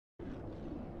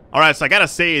Alright, so I gotta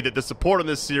say that the support on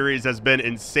this series has been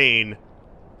insane.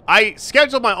 I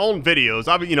schedule my own videos.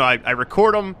 I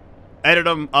record them, edit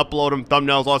them, upload them,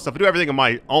 thumbnails, all that stuff. I do everything on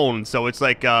my own, so it's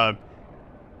like, the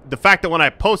fact that when I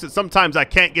post it, sometimes I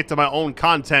can't get to my own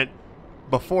content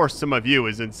before some of you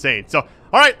is insane. So,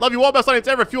 alright, love you all, best audience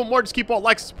ever. If you want more, just keep on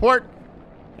like, support,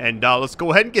 and let's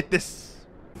go ahead and get this.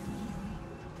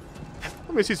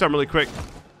 Let me see something really quick.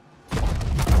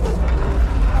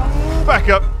 Back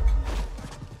up.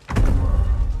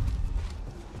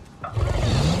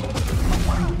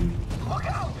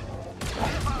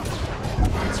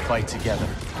 Fight together.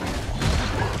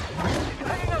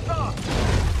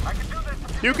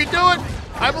 You can do it!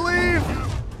 I believe!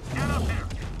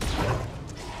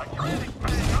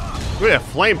 Look at that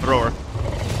flamethrower.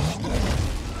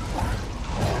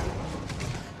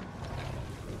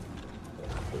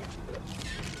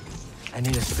 I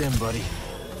need a stim, buddy.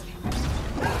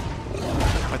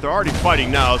 But they're already fighting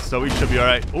now, so we should be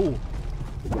alright. Ooh.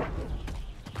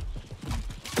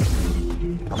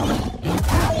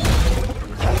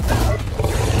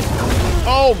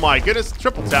 Oh my goodness,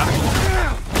 triple tap.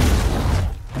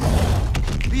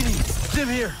 BD, stim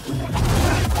here.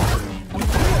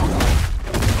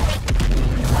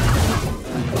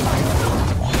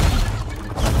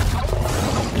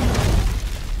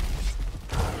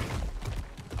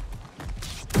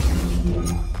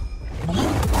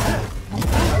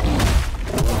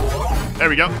 There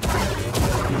we go.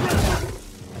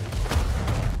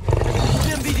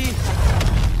 Stim, BD.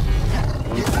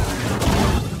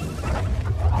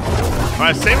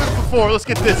 Alright, same as before. Let's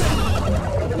get this.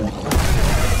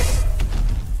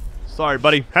 Sorry,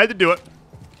 buddy. Had to do it.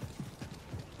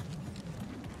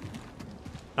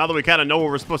 Now that we kind of know where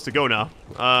we're supposed to go now.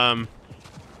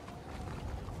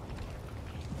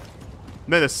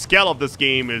 Man, the scale of this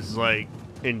game is, like,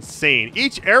 insane.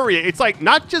 Each area, it's, like,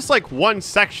 not just, like, one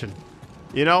section.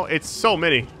 You know? It's so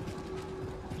many.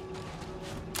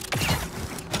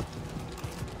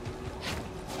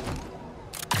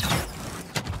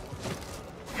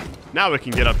 Now we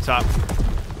can get up top.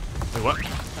 Wait, what?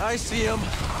 I see him.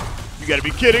 You gotta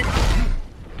be kidding.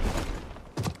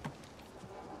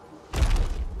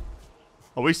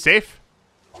 Are we safe?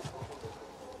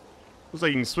 Looks like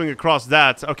you can swing across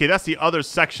that. Okay, that's the other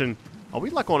section. Are we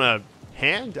like on a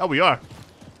hand? Oh, we are.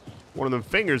 One of them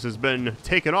fingers has been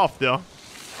taken off, though.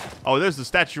 Oh, there's the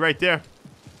statue right there.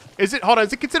 Is it? Hold on.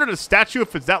 Is it considered a statue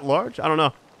if it's that large? I don't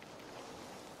know.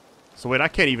 So wait, I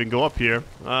can't even go up here.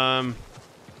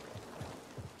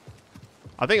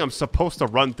 I think I'm supposed to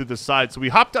run through the side. So we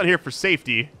hopped down here for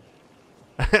safety.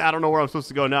 I don't know where I'm supposed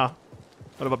to go now.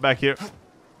 What about back here?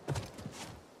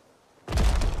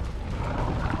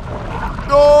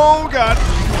 Oh, God.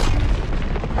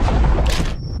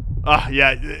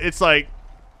 Yeah, it's like...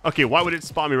 Okay, why would it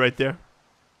spawn me right there?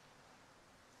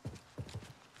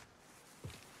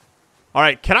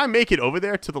 Alright, can I make it over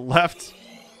there to the left?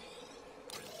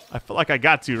 I feel like I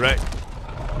got to, right?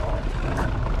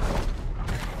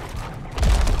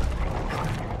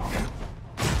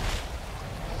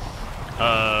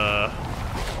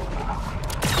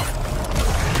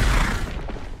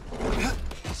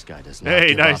 This guy does not Hey,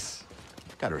 give nice. up.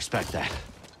 Gotta respect that.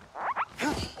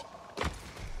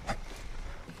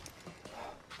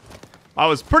 I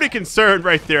was pretty concerned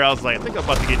right there. I was like, I think I'm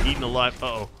about to get eaten alive.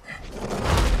 Uh-oh.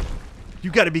 You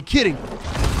gotta be kidding.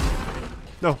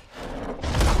 No.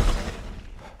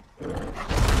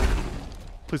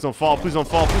 Please don't fall. Please don't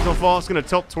fall. Please don't fall. It's gonna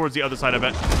tilt towards the other side, I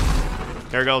bet.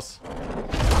 There it goes.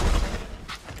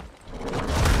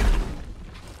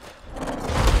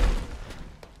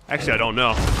 Actually, I don't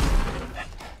know. I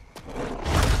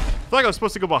feel like I was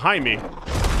supposed to go behind me.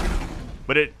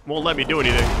 But it won't let me do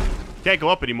anything. Can't go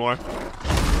up anymore.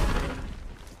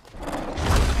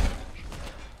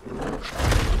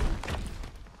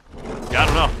 Yeah, I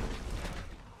don't know.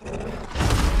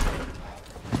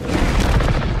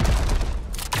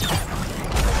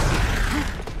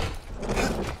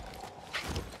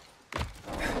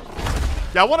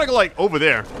 Yeah, I want to go, like, over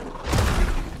there.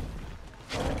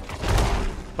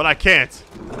 But I can't.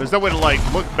 There's no way to, like,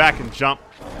 look back and jump.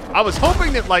 I was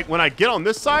hoping that, like, when I get on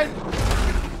this side...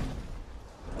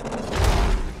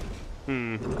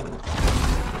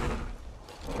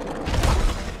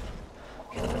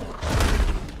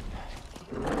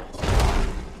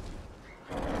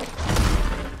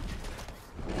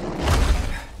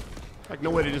 Like, no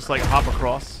way to just, like, hop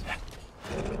across.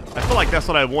 I feel like that's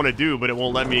what I want to do, but it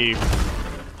won't let me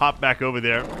hop back over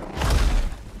there.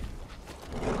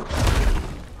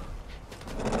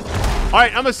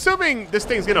 Alright, I'm assuming this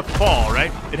thing's gonna fall,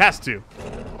 right? It has to.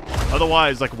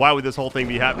 Otherwise, like, why would this whole thing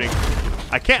be happening?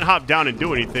 I can't hop down and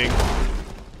do anything.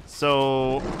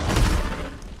 So,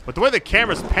 but the way the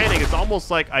camera's panning, it's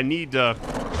almost like I need to.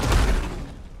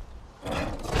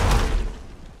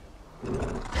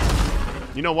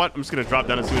 You know what? I'm just gonna drop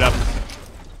down and see what happens.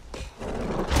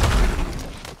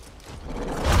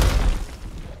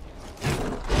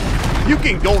 You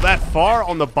can go that far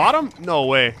on the bottom? No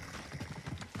way.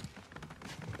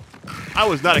 I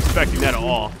was not expecting that at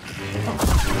all.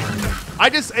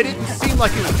 It didn't seem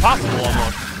like it was possible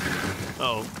almost.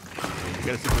 Uh-oh. We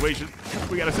got a situation.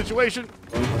 We got a situation.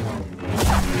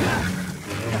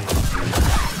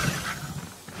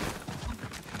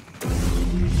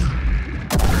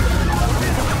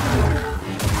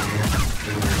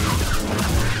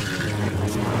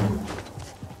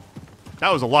 That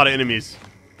was a lot of enemies.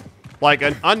 Like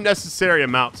an unnecessary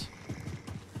amount.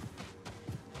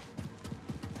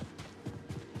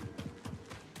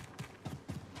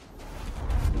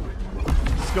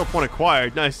 Skill point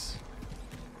acquired. Nice.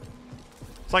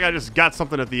 It's like I just got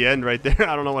something at the end right there.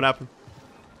 I don't know what happened.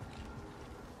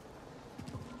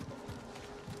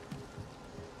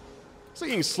 So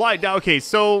you can slide down. Okay,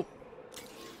 so I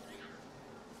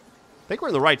think we're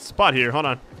in the right spot here. Hold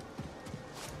on.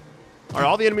 All right,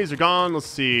 all the enemies are gone. Let's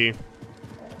see.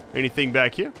 Anything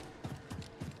back here?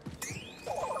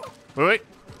 Wait.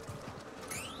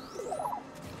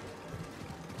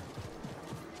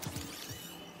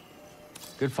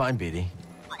 Good find, BD.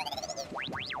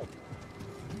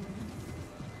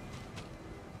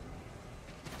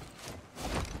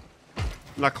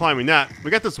 I'm not climbing that. We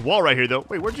got this wall right here, though.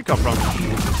 Wait, where'd you come from?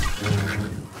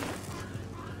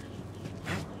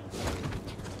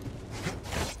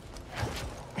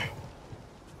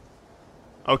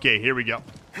 Okay, here we go.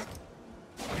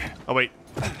 Oh, wait.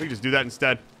 We can just do that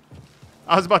instead.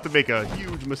 I was about to make a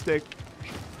huge mistake.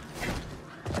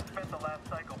 I spent the last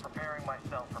cycle preparing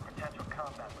myself for potential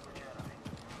combat with the Jedi.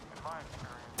 In my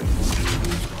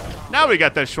experience, Now we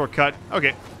got that shortcut.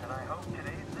 Okay. and I hope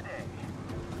today's the day.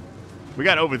 We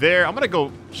got over there. I'm going to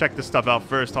go check this stuff out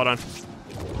first. Hold on.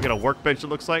 We got a workbench, it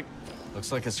looks like.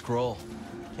 Looks like a scroll.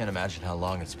 Can't imagine how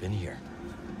long it's been here.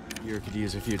 Here could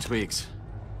use a few tweaks.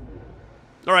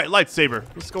 All right, lightsaber.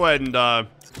 Let's go ahead and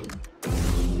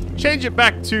change it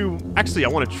back to... Actually, I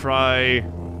want to try...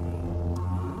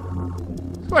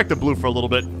 Let's go back to blue for a little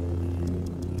bit.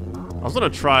 I was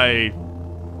going to try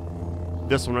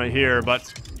this one right here,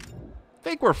 but I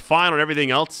think we're fine on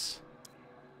everything else.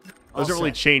 Doesn't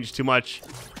really change too much.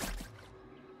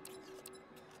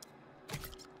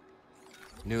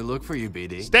 New look for you,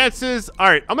 BD. Stances. All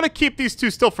right, I'm going to keep these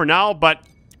two still for now, but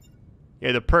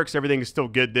yeah, the perks, everything is still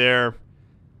good there.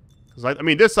 I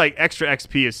mean, this like extra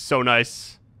XP is so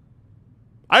nice.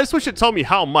 I just wish it told me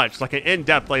how much, like an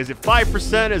in-depth. Like, is it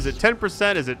 5%? Is it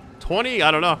 10%? Is it 20?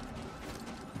 I don't know.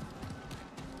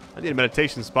 I need a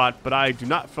meditation spot, but I do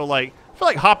not feel like... I feel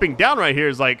like hopping down right here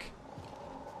is like...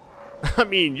 I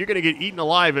mean, you're going to get eaten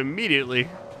alive immediately.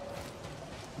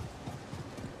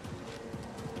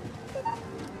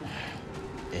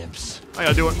 Imps. How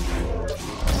y'all doing?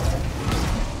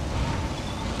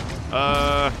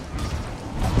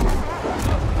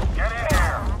 Get in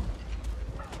here!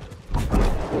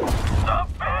 Stop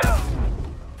it!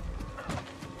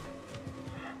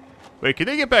 Wait, can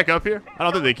they get back up here? I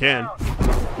don't think they can.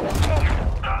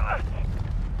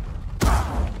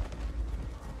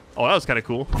 Oh, that was kind of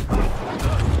cool.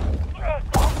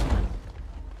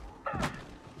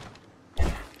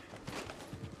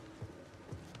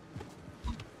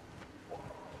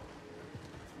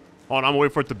 Hold on, I'm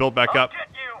waiting for it to build back up. Get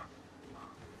you!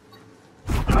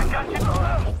 I got you!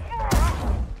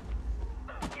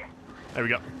 There we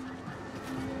go.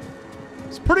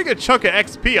 It's a pretty good chunk of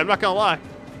XP, I'm not gonna lie.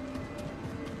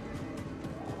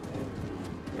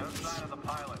 No sign of the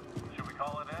pilot. Should we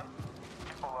call it in?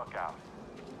 Keep a lookout.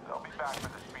 They'll be back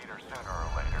with the speeder sooner or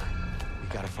later. We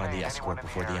gotta find the escort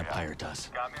before the Empire does.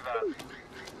 Copy that.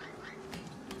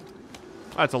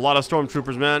 That's a lot of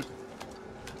stormtroopers, man.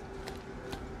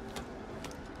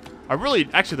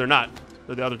 Actually, they're not.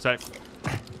 They're the other type.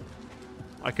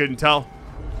 I couldn't tell.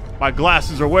 My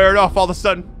glasses are wearing off all of a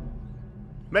sudden.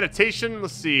 Meditation,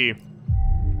 let's see.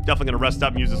 Definitely gonna rest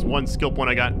up and use this one skill point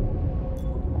I got.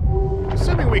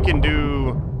 Assuming we can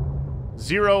do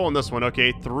 0 on this one.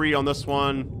 Okay, 3 on this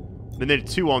one. And then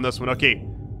 2 on this one. Okay.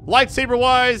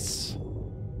 Lightsaber-wise,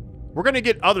 we're gonna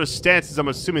get other stances. I'm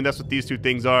assuming that's what these two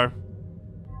things are.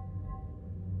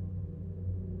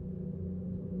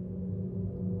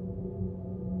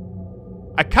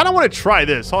 I kind of want to try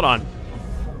this. Hold on.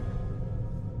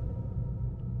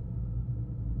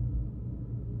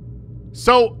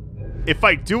 So, if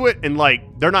I do it and, like,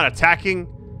 they're not attacking,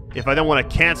 if I then want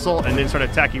to cancel and then start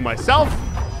attacking myself,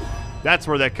 that's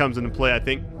where that comes into play, I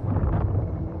think.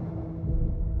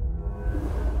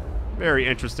 Very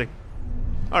interesting.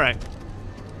 All right.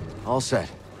 All set.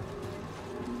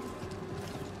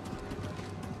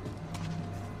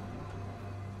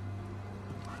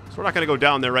 So we're not going to go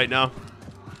down there right now.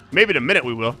 Maybe in a minute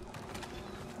we will.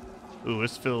 Ooh,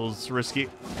 this feels risky.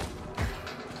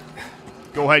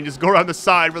 Go ahead and just go around the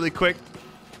side really quick.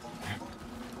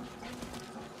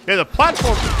 Yeah, the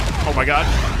platform. Oh my god.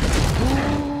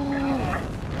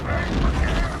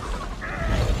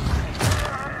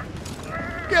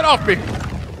 Get off me.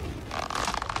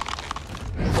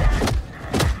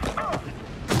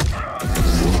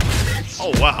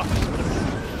 Oh wow.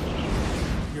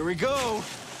 Here we go.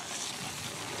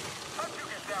 How'd you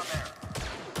get down there?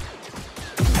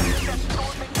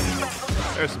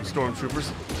 There's some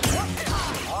stormtroopers.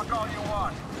 Walk all you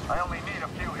want. I only need a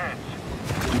few hits.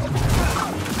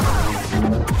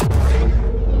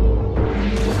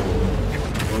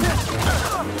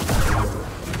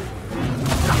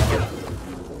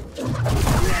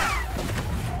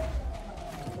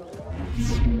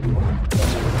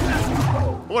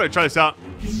 I want to try this out.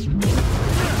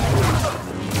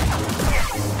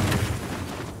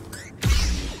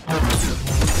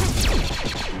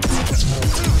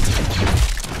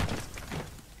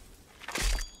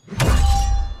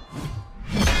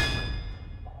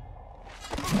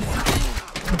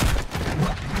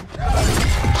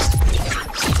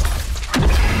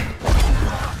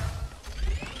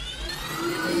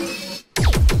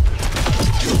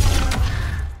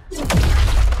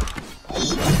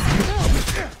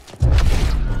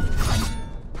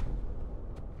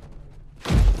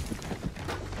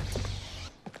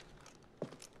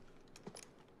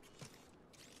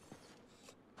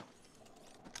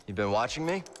 You been watching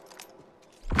me?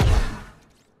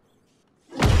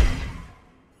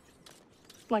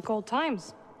 Like old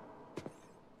times.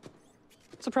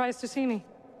 Surprised to see me.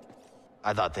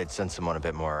 I thought they'd send someone a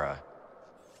bit more,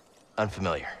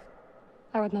 unfamiliar.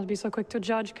 I would not be so quick to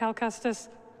judge, Cal Kestis.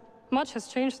 Much has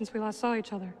changed since we last saw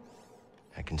each other.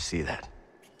 I can see that.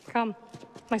 Come.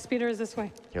 My speeder is this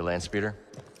way. Your land speeder?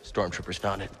 Stormtroopers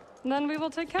found it. Then we will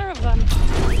take care of them.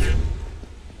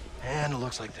 And it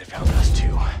looks like they found us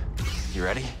too. You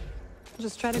ready?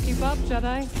 Just try to keep up,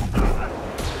 Jedi.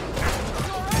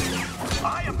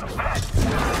 I am the best.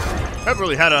 Haven't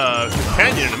really had a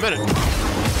companion in a minute.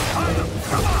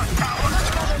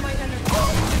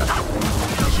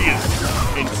 She is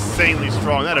insanely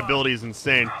strong. That ability is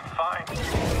insane. Fine.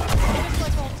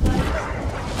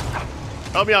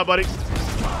 Help me out, buddy.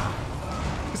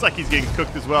 It's like he's getting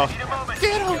cooked as well. Need a moment.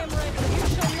 Get him!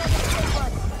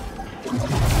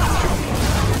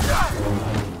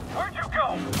 Where'd you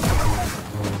go?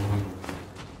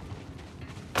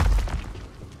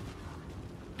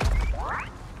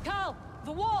 Cal,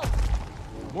 the wall!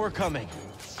 More coming.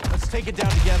 Let's take it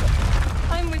down together.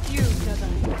 I'm with you, Jedi.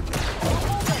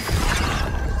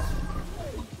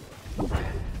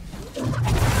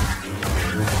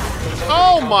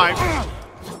 Oh my!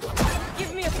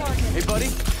 Give me a target. Hey, buddy.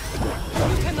 You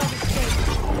cannot escape.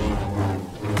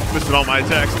 Missing all my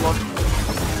attacks. Look.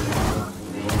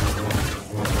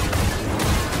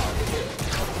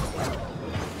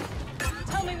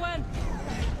 Tell me when.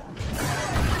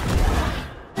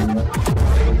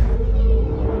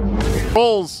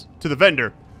 Rolls to the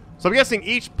vendor. So I'm guessing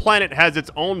each planet has its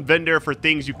own vendor for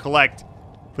things you collect.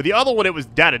 For the other one, it was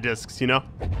data discs, you know?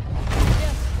 Yes,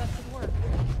 that should work.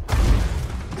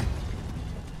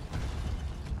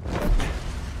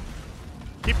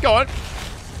 Keep going.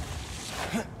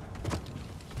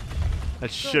 That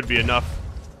should be enough.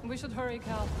 We should hurry,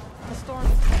 Cal. The storm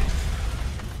is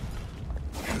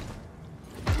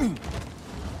coming.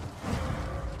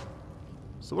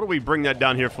 So what do we bring that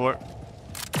down here for?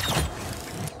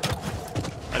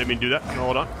 I didn't mean to do that. No,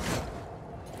 hold on.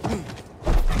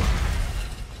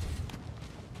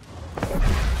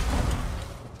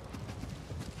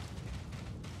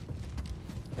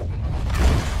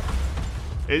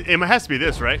 It has to be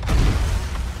this, right?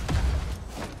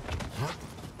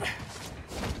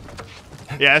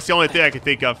 Yeah, that's the only thing I could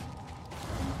think of.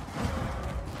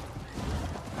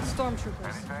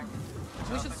 Stormtroopers.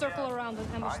 We should circle around and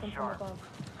ambush them from above.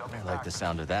 I like the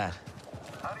sound of that.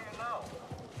 How do you know?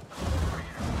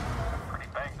 Pretty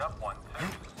banged up one, too.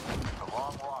 It's a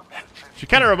long walk. She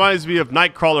kind of reminds me of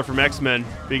Nightcrawler from X-Men,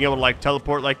 being able to like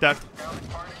teleport like that.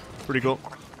 Pretty cool.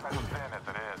 As thin as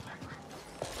it is.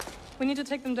 We need to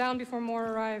take them down before more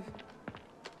arrive.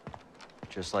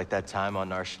 Just like that time on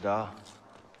Nar Shaddaa.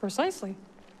 Precisely.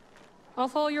 I'll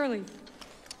follow your lead.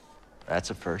 That's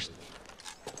a first.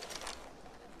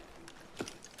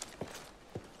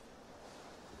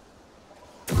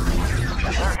 They're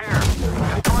here.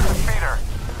 Toward the speeder.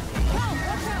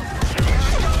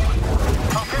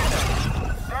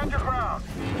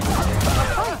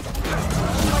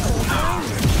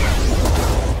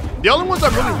 The only ones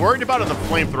I'm really worried about are the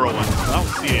flamethrower ones. I don't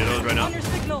see any of those right now. On your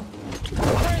signal.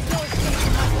 There is no escape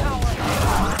from my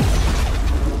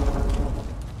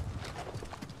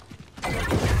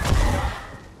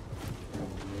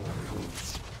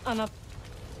tower. Enough.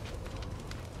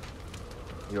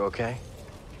 You okay?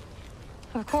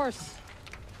 Of course.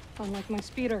 Unlike my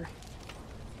speeder.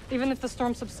 Even if the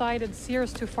storm subsided,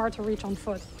 Sear's too far to reach on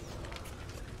foot.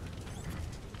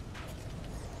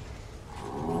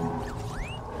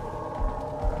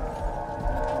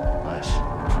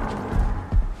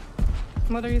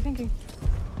 What are you thinking?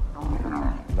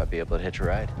 Might be able to hitch a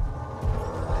ride.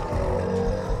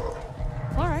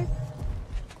 All right.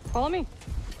 Follow me.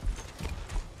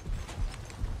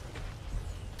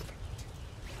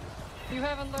 You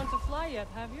haven't learned to fly yet,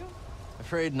 have you?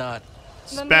 Afraid not.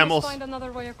 Then we Spammels. must find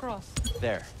another way across.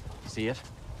 There. See it?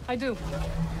 I do.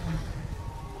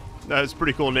 That is a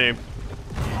pretty cool name.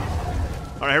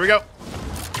 All right, here we go.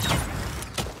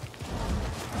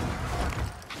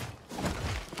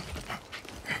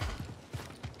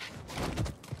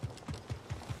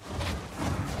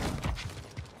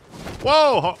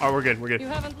 Whoa! Oh, we're good. We're good. You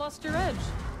haven't lost your edge.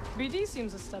 BD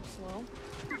seems a step slow.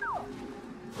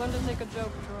 Learn to take a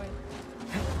joke, Troy.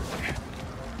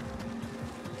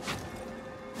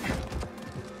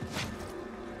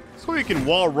 So you can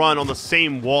wall run on the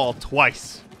same wall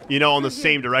twice, you know, on the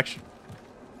same direction.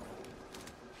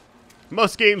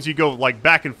 Most games you go like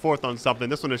back and forth on something.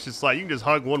 This one is just like you can just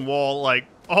hug one wall like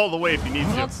all the way if you need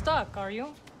You're to. not stuck, are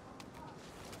you?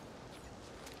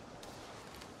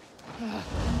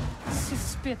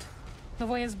 Spit. The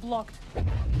way is blocked.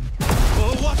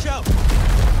 Oh, watch out!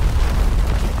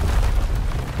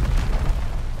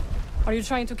 Are you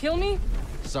trying to kill me?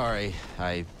 Sorry,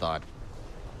 I thought.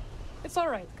 It's all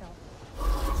right, Cal.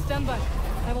 Stand by.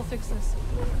 I will fix this.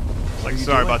 Like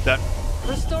sorry about that.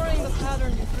 Restoring the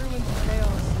pattern you threw into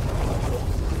chaos.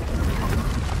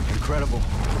 Incredible.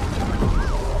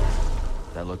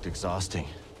 That looked exhausting.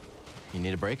 You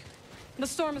need a break? The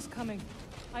storm is coming.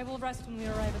 I will rest when we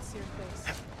arrive at Sear's base.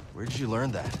 Where did you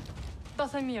learn that?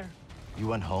 Dathamir. You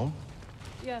went home?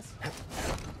 Yes.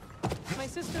 My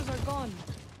sisters are gone,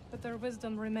 but their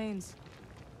wisdom remains.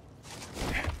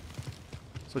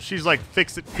 So she's like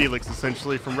Fix-It Felix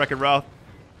essentially from Wreck-It Ralph,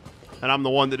 and I'm the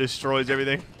one that destroys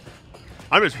everything.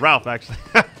 I'm just Ralph actually.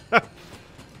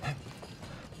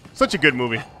 Such a good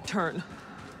movie. Turn.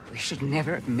 We should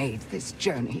never have made this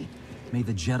journey. May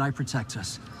the Jedi protect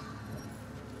us.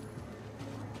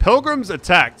 Pilgrims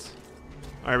attacked.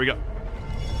 All right, here we go.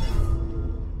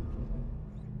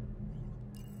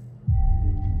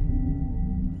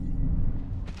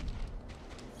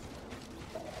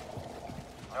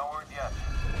 No word yet.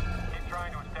 Keep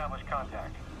trying to establish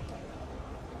contact.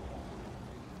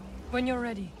 When you're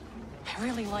ready. I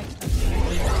really like them.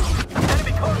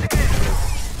 Enemy closing in!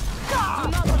 Do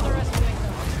not underestimate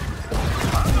them.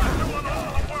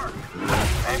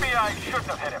 Maybe I shouldn't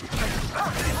have hit him.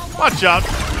 Watch out.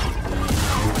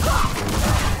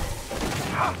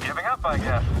 Giving up, I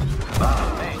guess.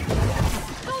 Me.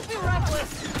 Don't be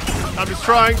reckless. I'm just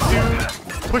trying to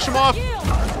push him off. Yield.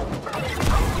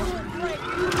 You will break.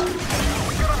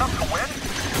 We good enough to win?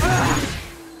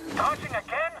 Dodging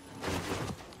again?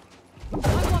 I'm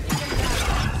locking them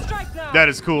down. Strike now. That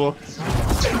is cool.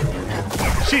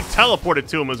 She teleported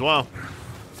to him as well.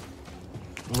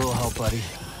 A little help, buddy.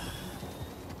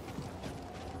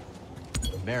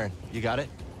 Merrin, you got it?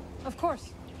 Of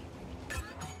course.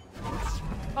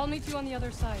 I'll meet you on the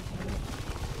other side.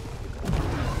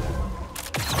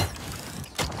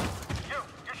 You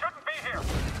shouldn't be here.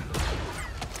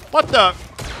 What the?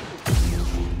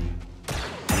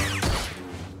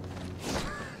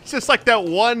 It's just like that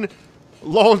one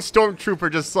lone stormtrooper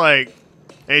just like,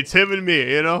 hey, it's him and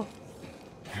me, you know?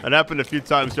 That happened a few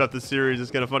times throughout the series.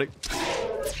 It's kind of funny.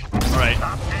 Alright.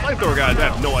 Flamethrower guys, I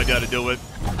have no idea how to deal with.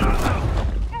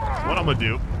 What I'm gonna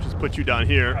do, just put you down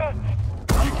here.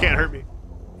 You can't hurt me.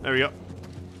 There we go.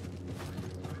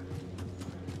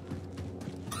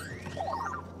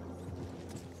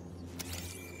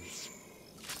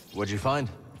 What'd you find?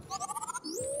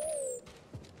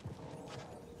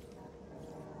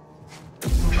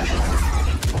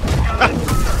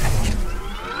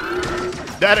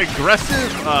 that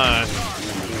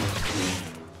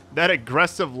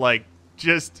aggressive, like,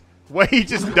 just way he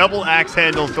just double axe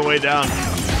handles the way down.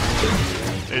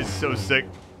 It's so sick.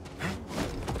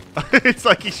 It's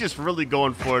like he's just really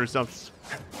going for it or something.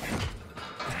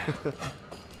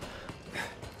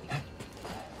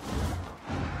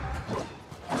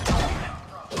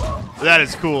 That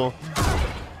is cool.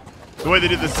 The way they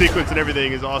did the sequence and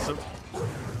everything is awesome.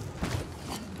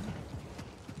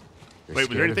 They're Wait, was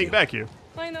there scared of anything you. back here?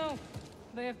 I know.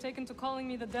 They have taken to calling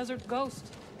me the Desert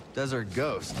Ghost. Desert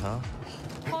Ghost, huh?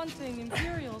 Haunting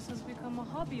Imperials has become a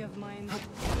hobby of mine.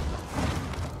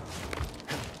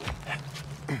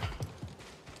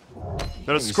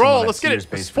 Got a scroll. Let's get it.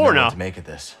 It's 4 now. To make it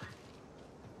this.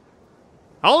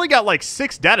 I only got like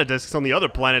 6 data discs on the other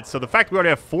planets, so the fact we already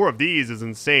have 4 of these is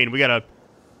insane. We got a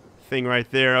thing right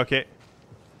there. Okay.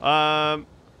 I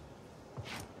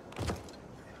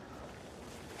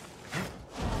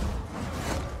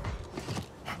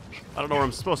don't know where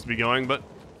I'm supposed to be going, but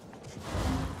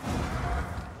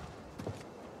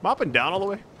I'm up and down all the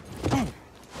way.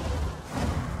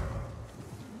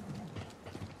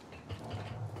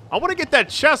 I want to get that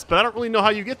chest, but I don't really know how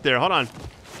you get there. Hold on.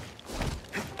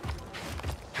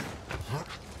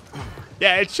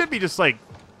 Yeah, it should be just like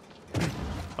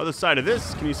other side of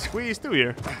this. Can you squeeze through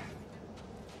here?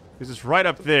 It's just right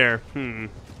up there. You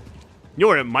know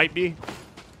where it might be?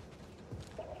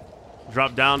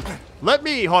 Drop down.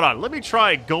 Hold on. Let me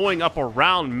try going up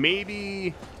around.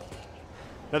 Maybe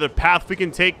another path we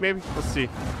can take, maybe? Let's see.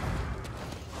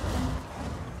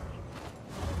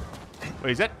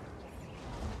 Wait, is that?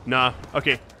 Nah.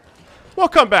 Okay. We'll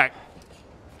come back.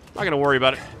 Not gonna worry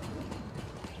about it. I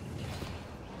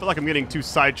feel like I'm getting too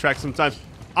sidetracked sometimes.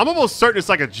 I'm almost certain it's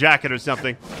like a jacket or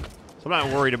something. So I'm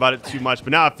not worried about it too much. But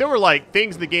now, if there were like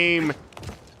things in the game,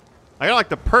 I feel like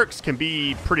the perks can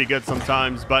be pretty good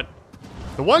sometimes, but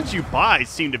the ones you buy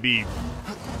seem to be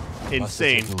insane. Must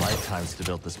have taken lifetimes to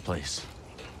build this place.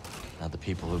 Now the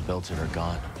people who built it are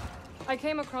gone. I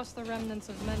came across the remnants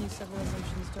of many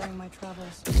civilizations during my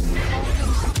travels.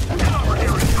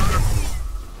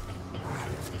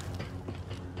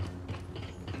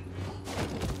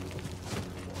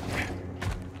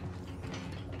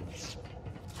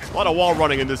 A lot of wall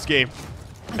running in this game,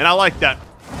 and I like that.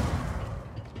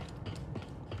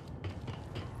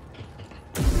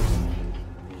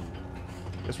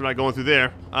 Guess we're not going through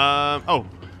there. Oh,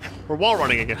 we're wall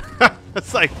running again.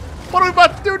 It's like, what are we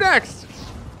about to do next?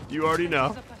 You already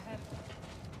know.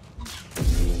 Give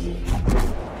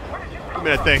me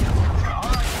that thing.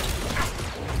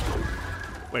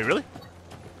 Wait, really?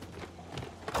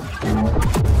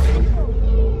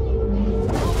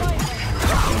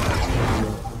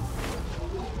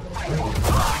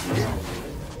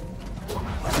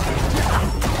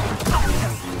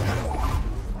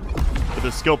 With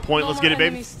the skill point, let's get it,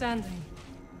 baby.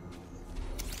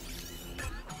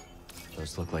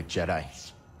 Those look like Jedi.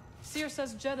 Seer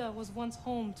says Jeddah was once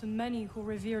home to many who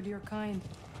revered your kind.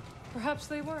 Perhaps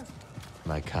they were.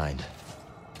 My kind.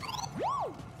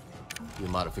 Few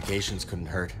modifications couldn't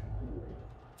hurt.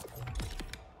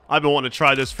 I've been wanting to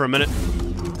try this for a minute.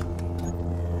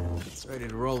 It's ready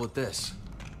to roll with this.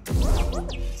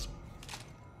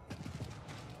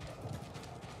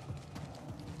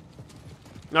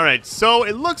 All right, so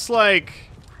it looks like...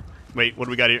 Wait, what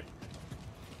do we got here?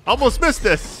 Almost missed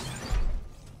this.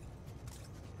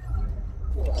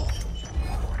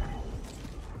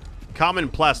 Common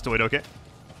plastoid, okay.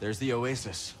 There's the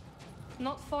oasis.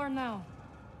 Not far now.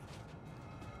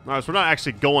 All right, so we're not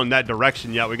actually going that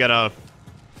direction yet. We gotta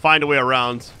find a way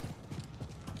around.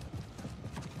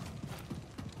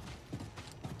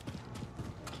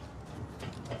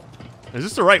 Is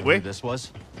this the right way? This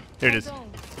was? Here it is. I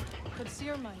don't, but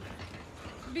Seer might.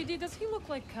 BD, does he look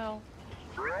like Cal?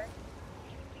 Guard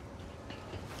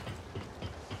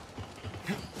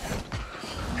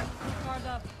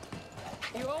up.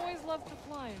 You always love to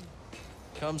climb.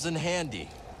 Comes in handy.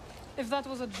 If that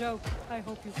was a joke, I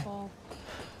hope you fall.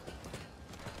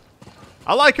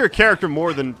 I like her character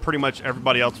more than pretty much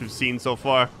everybody else we've seen so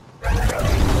far.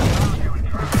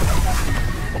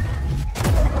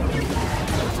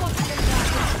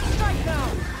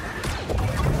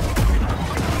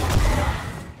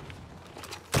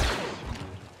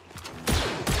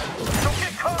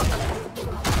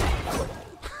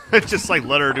 Just like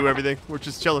let her do everything. We're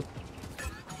just chilling.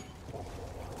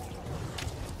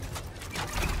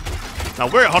 Now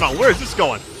hold on, where is this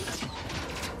going?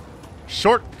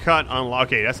 Shortcut unlock.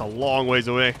 Okay, that's a long ways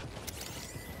away.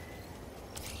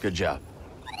 Good job.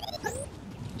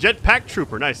 Jetpack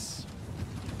trooper, nice.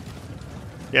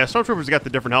 Yeah, stormtroopers got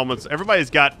the different helmets. Everybody's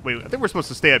got... Wait, I think we're supposed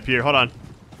to stay up here. Hold on.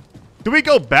 Do we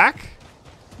go back?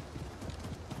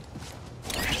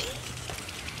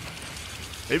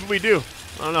 Maybe we do.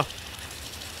 I don't know.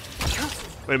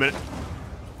 Wait a minute.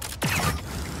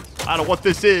 I don't know what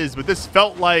this is, but this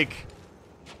felt like...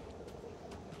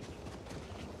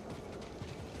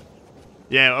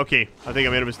 Yeah, okay. I think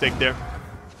I made a mistake there.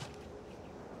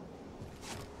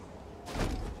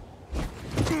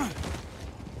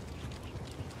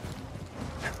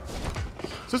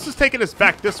 So this is taking us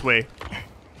back this way.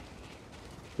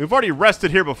 We've already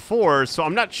rested here before, so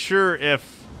I'm not sure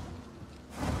if...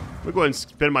 We'll go ahead and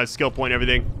spend my skill point and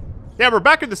everything. Yeah, we're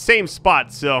back at the same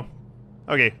spot, so...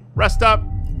 Okay, rest up.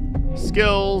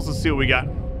 Skills, let's see what we got.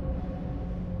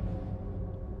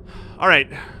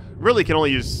 Alright, really can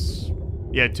only use...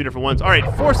 Yeah, 2 different ones. Alright,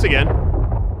 force again.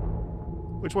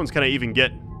 Which ones can I even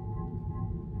get?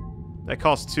 That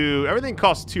costs 2. Everything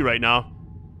costs 2 right now.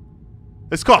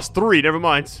 This costs 3, never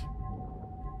mind.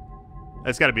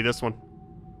 That's gotta be this one.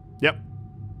 Yep.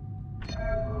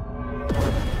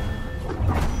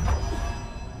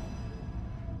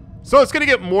 So it's gonna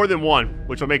get more than 1,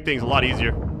 which will make things a lot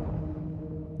easier.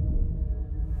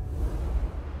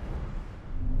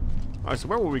 Alright, so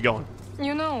where were we going?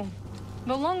 You know,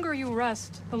 the longer you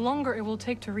rest, the longer it will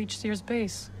take to reach Sears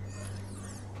base.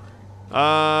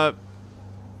 If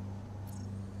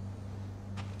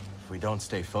we don't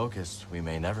stay focused, we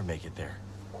may never make it there.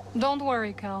 Don't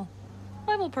worry, Cal.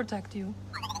 I will protect you.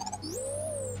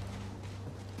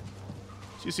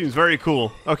 She seems very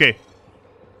cool. Okay.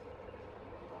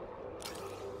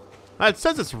 It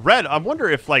says it's red. I wonder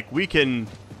if, like, we can...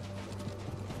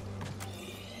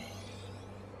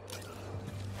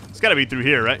 It's gotta be through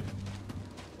here, right?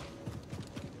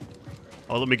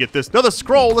 Oh, let me get this. Another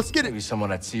scroll. Let's get it. Maybe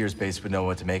someone at Sears base would know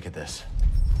what to make of this.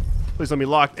 Please let me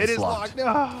lock. It It's is locked. locked.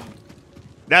 Ah.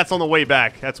 That's on the way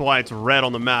back. That's why it's red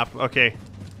on the map. Okay.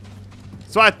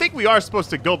 So I think we are supposed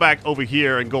to go back over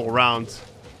here and go around.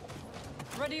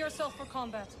 Ready yourself for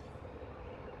combat.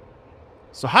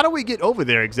 So how do we get over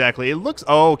there exactly? It looks...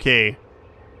 Oh, okay.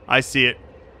 I see it.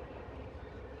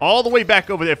 All the way back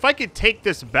over there. If I could take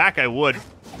this back, I would.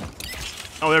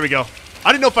 Oh, there we go.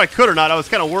 I didn't know if I could or not. I was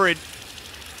kind of worried.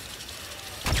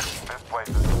 This place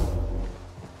is...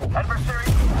 Adversary.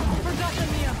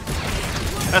 Forgotten, Mia.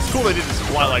 That's cool they did just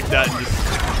fly like that and just...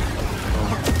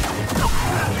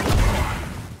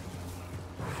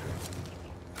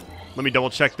 Let me double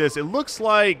check this. It looks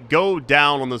like go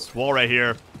down on this wall right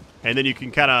here, and then you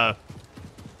can kind of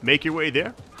make your way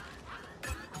there.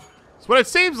 That's what it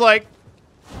seems like.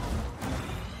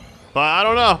 But I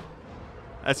don't know.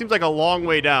 That seems like a long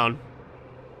way down.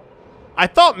 I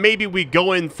thought maybe we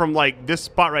go in from like this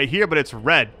spot right here, but it's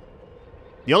red.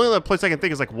 The only other place I can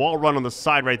think is like wall run on the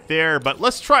side right there. But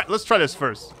let's try this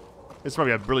first. This is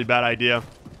probably a really bad idea.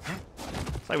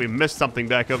 It's like we missed something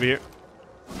back over here.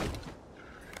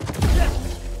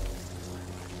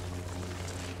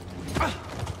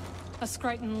 A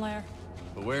Skriton lair.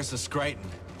 But where's the Skriton?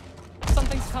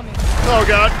 Something's coming. Oh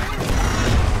god.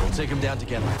 We'll take him down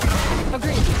together.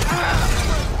 Agreed.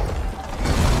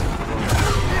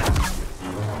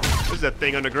 There's that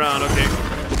thing underground. Okay.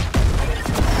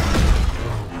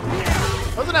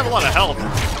 Doesn't have a lot of health.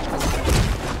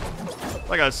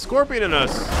 Like a scorpion and a, I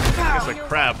guess, a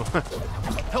crab.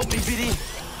 Help me, BD.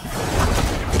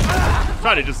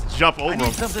 Try to just jump over I need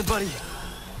him. something, buddy.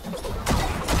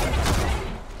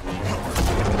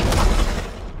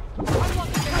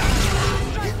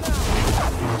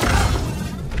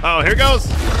 Oh, here goes.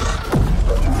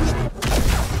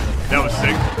 That was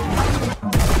sick.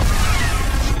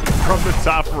 From the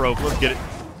top rope. Let's get it.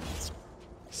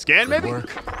 Scan, maybe? Work.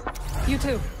 You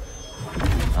too.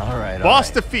 All right.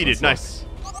 Boss defeated. Nice.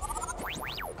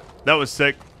 That was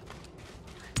sick.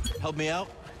 Help me out.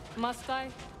 Must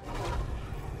I?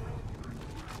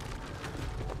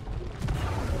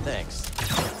 Thanks.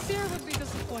 Seer would be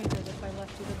disappointed if I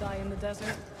left you to die in the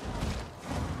desert.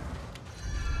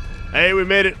 Hey, we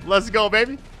made it. Let's go,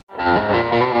 baby.